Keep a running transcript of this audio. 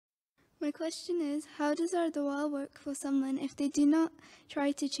My question is, how does our dua work for someone if they do not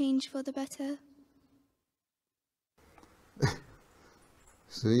try to change for the better?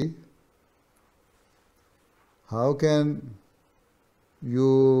 See, how can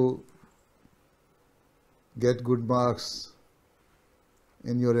you get good marks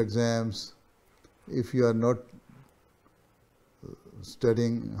in your exams if you are not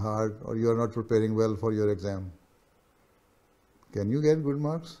studying hard or you are not preparing well for your exam? Can you get good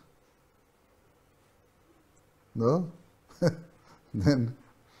marks? No? Then,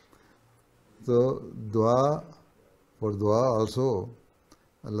 so dua, for dua also,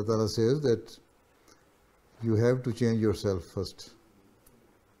 Allah Ta'ala says that you have to change yourself first,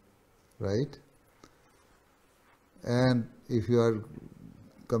 right? And if you are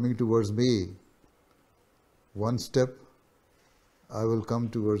coming towards me, one step, I will come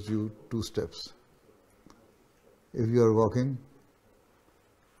towards you 2 steps. If you are walking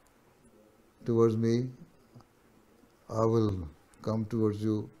towards me, I will come towards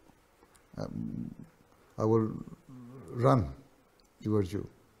you, I will run towards you.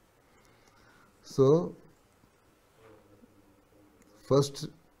 So, first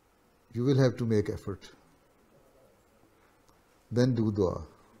you will have to make effort, then do dua.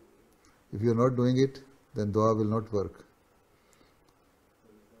 If you are not doing it, then dua will not work.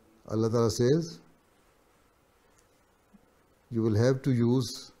 Allah Ta'ala says, you will have to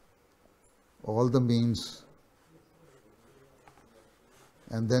use all the means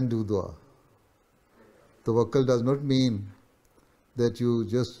and then do dua. Tawakkul does not mean that you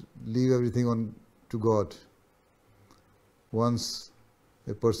just leave everything on to God. Once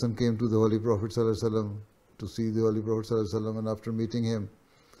a person came to the Holy Prophet ﷺ to see the Holy Prophet ﷺ, and after meeting him,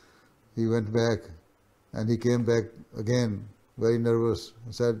 he went back and he came back again very nervous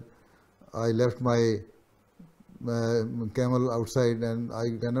and said, I left my camel outside and I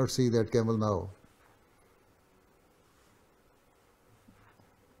cannot see that camel now.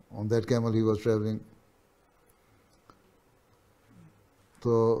 On that camel he was traveling.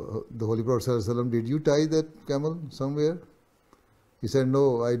 So the Holy Prophet ﷺ, did you tie that camel somewhere? He said,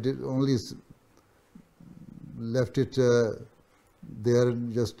 no, I did only left it there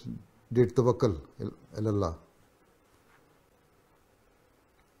and just did tawakkul Allah.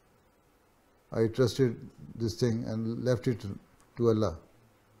 I trusted this thing and left it to Allah.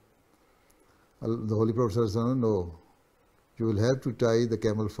 The Holy Prophet ﷺ, no, you will have to tie the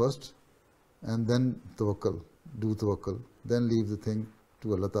camel first and then tawakkul, do tawakkul, then leave the thing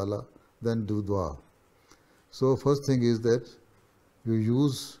to Allah Ta'ala, then do dua. So first thing is that you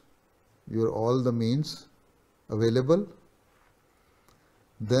use your all the means available,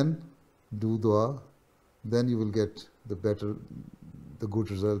 then do dua, then you will get the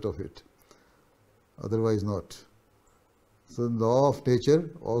good result of it. Otherwise not. So law of nature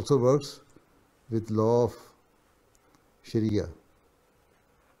also works with law of Sharia.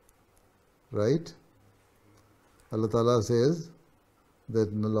 Right? Allah Ta'ala says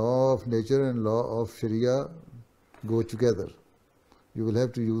that the law of nature and law of Sharia go together. You will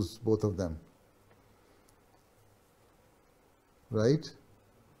have to use both of them. Right?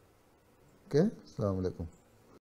 Okay? Assalamu alaikum.